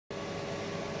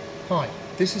Hi,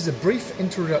 this is a brief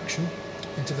introduction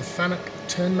into the Fanuc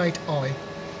TurnMate I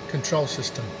control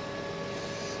system.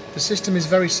 The system is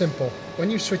very simple.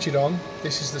 When you switch it on,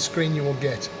 this is the screen you will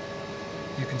get.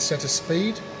 You can set a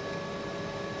speed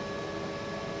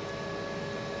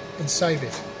and save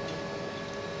it.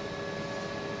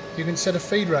 You can set a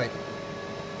feed rate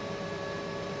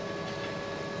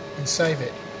and save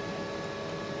it.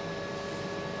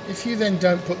 If you then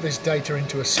don't put this data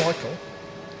into a cycle,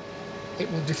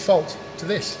 it will default to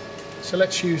this. So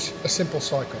let's use a simple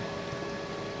cycle.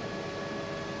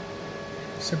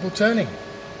 Simple turning,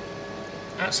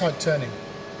 outside turning.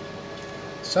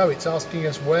 So it's asking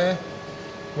us where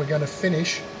we're going to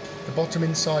finish the bottom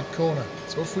inside corner.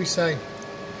 So if we say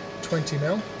 20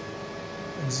 mil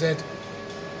and Z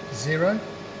 0,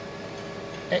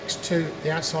 X2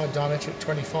 the outside diameter at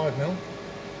 25 mil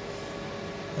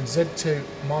and Z2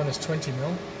 minus 20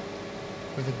 mil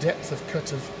with a depth of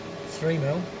cut of 3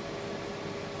 mil,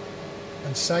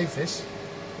 and save this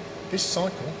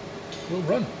cycle will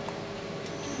run.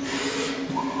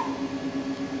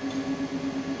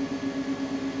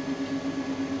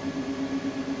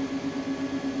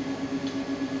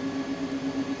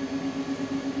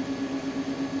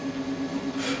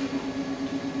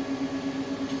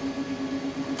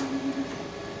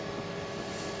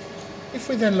 If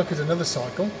we then look at another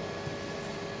cycle,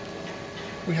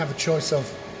 we have a choice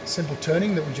of simple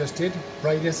turning that we just did,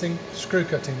 radiusing, screw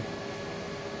cutting,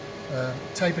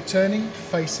 taper turning,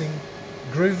 facing,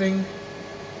 grooving,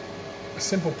 a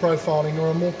simple profiling or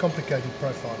a more complicated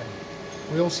profiling.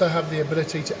 We also have the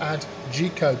ability to add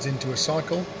G-codes into a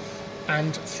cycle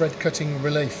and thread cutting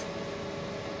relief.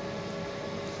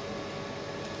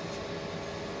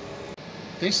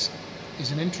 This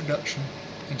is an introduction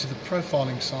into the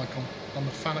profiling cycle on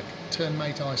the Fanuc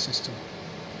TurnMate I system.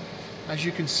 As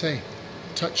you can see,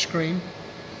 touch screen,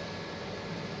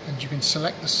 and you can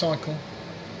select the cycle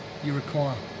you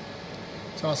require.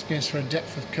 It's asking us for a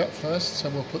depth of cut first, so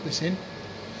we'll put this in.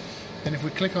 Then if we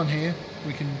click on here,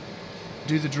 we can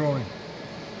do the drawing.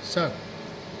 So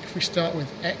if we start with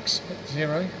X at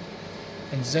 0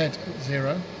 and Z at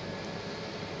 0,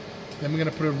 then we're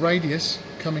going to put a radius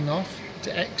coming off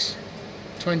to X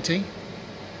 20,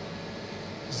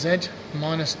 Z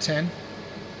minus 10,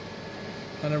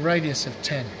 and a radius of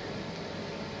 10.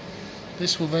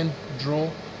 This will then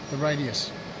draw the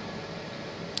radius.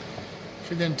 If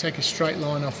we then take a straight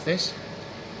line off this,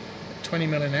 at 20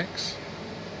 mil in X,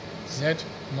 Z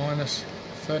minus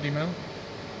 30 mil,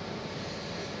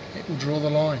 it will draw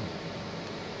the line.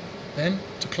 Then,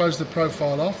 to close the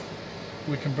profile off,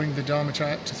 we can bring the diameter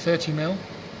out to 30 mil,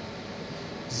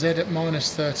 Z at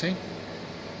minus 30,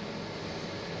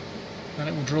 and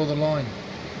it will draw the line.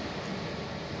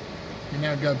 We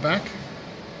now go back.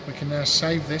 We can now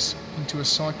save this into a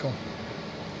cycle.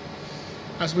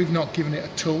 As we've not given it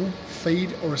a tool,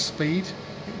 feed or a speed,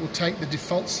 it will take the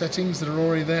default settings that are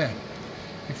already there.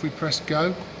 If we press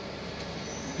go,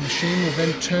 the machine will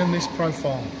then turn this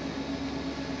profile,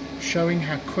 showing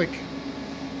how quick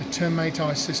the TurnMate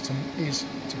I system is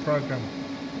to program.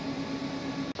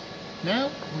 Now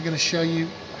we're going to show you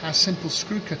how simple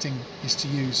screw cutting is to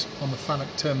use on the Fanuc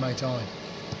TurnMate I.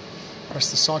 Press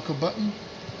the cycle button,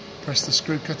 press the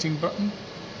screw cutting button,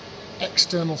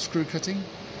 external screw cutting,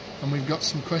 and we've got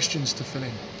some questions to fill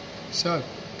in. So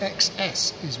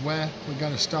XS is where we're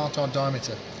going to start our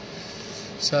diameter.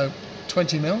 So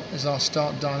 20 mil is our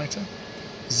start diameter.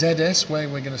 ZS where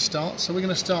we're going to start. So we're going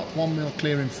to start 1 mil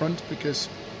clear in front because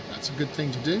that's a good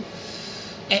thing to do.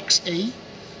 XE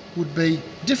would be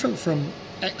different from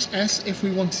XS if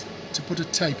we want to put a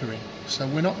taper in. So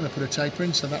we're not going to put a taper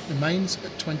in, so that remains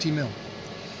at 20 mil.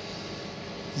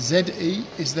 ZE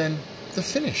is then the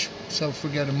finish. So if we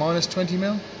go to minus 20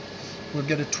 mil, we'll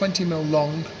get a 20 mil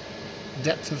long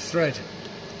depth of thread.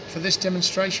 For this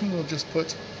demonstration, we'll just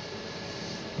put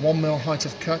 1 mil height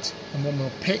of cut and 1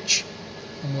 mil pitch,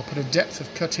 and we'll put a depth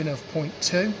of cut in of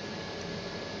 0.2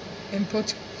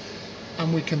 input,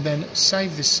 and we can then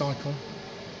save this cycle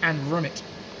and run it.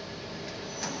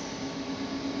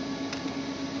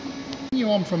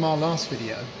 On from our last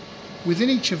video, within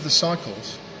each of the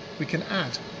cycles we can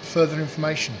add further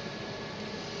information.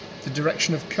 The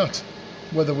direction of cut,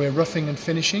 whether we're roughing and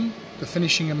finishing, the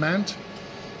finishing amount,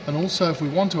 and also if we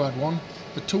want to add one,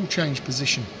 the tool change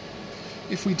position.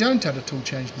 If we don't add a tool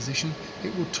change position,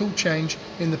 it will tool change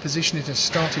in the position it has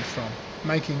started from,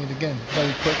 making it again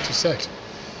very quick to set.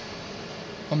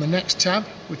 On the next tab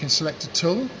we can select a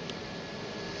tool.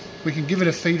 We can give it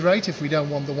a feed rate if we don't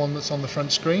want the one that's on the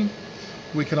front screen.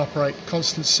 We can operate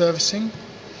constant servicing,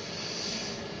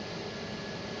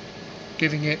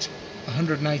 giving it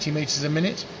 180 meters a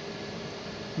minute,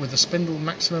 with a spindle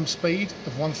maximum speed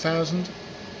of 1000,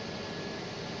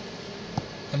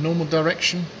 a normal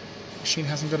direction. The machine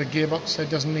hasn't got a gearbox, so it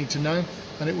doesn't need to know,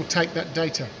 and it will take that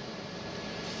data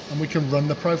and we can run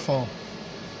the profile.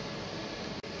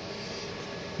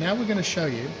 Now we're going to show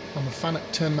you on the Fanuc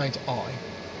TurnMate I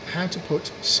how to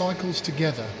put cycles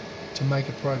together to make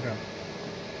a program.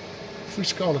 If we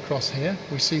scroll across here,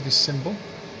 we see this symbol,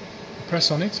 we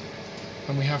press on it,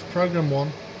 and we have program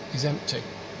 1 is empty.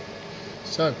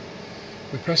 So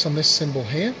we press on this symbol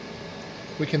here,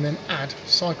 we can then add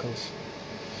cycles.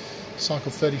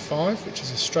 Cycle 35, which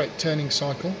is a straight turning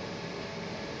cycle,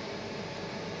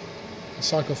 and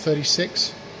cycle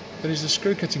 36, that is a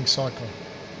screw cutting cycle.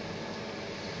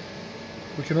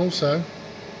 We can also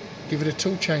give it a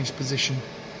tool change position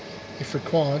if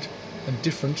required and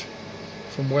different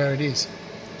from where it is.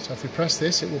 So if we press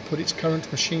this, it will put its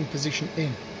current machine position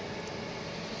in.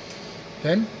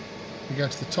 Then we go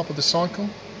to the top of the cycle,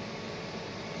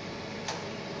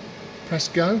 press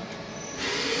go,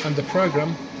 and the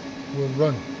program will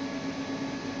run.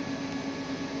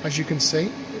 As you can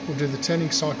see, it will do the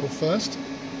turning cycle first,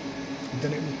 and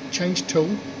then it will change tool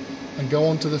and go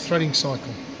on to the threading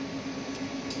cycle.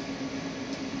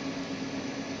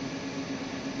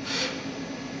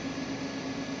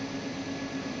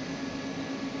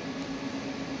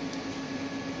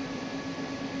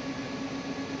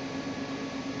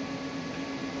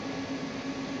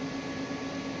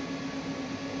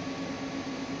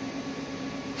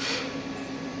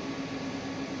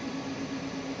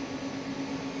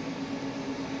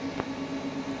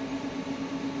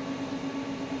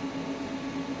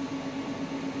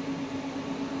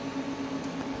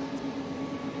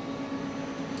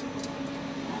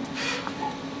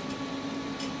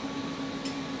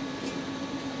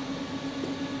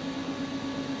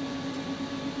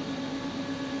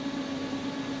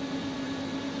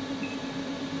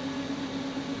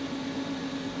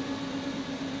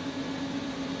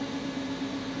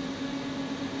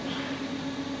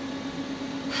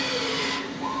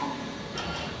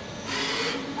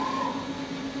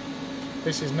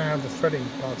 This is now the threading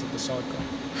part of the cycle.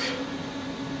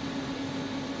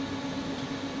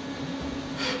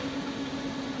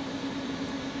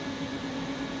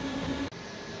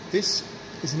 This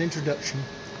is an introduction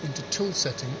into tool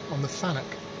setting on the Fanuc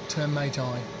TurnMate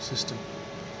I system.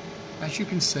 As you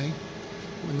can see,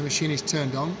 when the machine is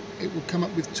turned on, it will come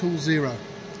up with tool 0,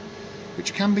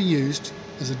 which can be used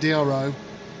as a DRO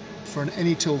for an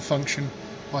any tool function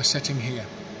by setting here.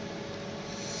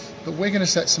 But we're going to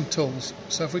set some tools,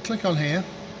 so if we click on here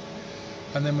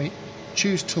and then we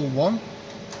choose tool 1, it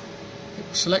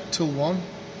will select tool 1.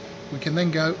 We can then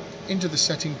go into the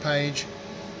setting page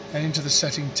and into the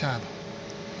setting tab.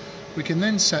 We can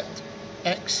then set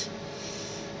X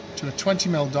to a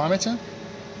 20mm diameter,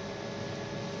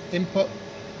 input,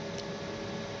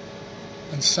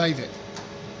 and save it.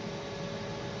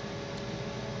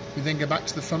 We then go back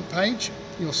to the front page,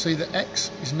 you'll see that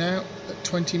X is now at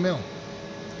 20mm.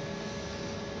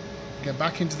 Go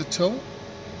back into the tool,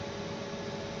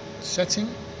 setting,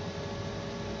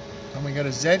 and we go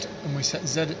to Z and we set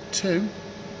Z at 2,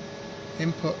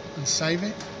 input and save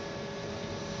it.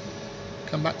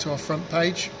 Come back to our front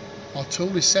page, our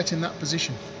tool is set in that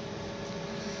position.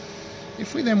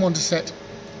 If we then want to set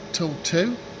tool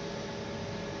 2,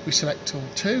 we select tool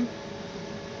 2,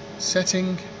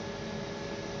 setting,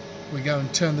 we go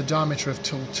and turn the diameter of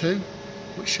tool 2,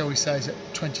 which shall we say is at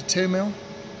 22mm.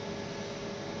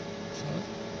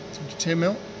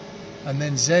 22mm, and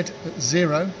then Z at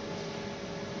 0.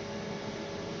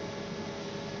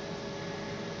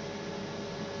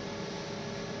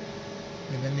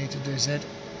 We then need to do Z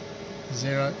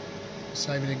 0,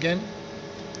 save it again.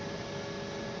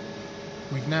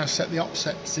 We've now set the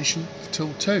offset position of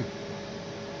tool 2,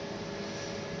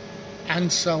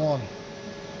 and so on.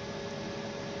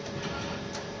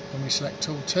 When we select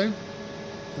tool 2,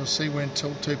 you'll see we're in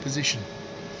tool 2 position.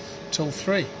 Tool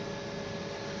 3,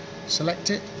 select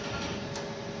it,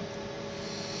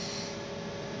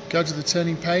 go to the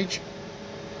turning page,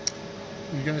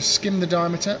 we're going to skim the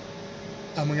diameter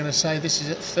and we're going to say this is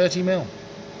at 30mm,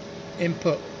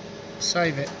 input,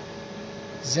 save it,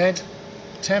 Z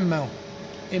 10mm,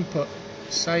 input,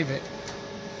 save it.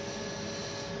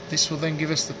 This will then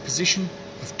give us the position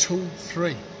of tool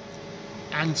 3,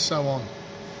 and so on.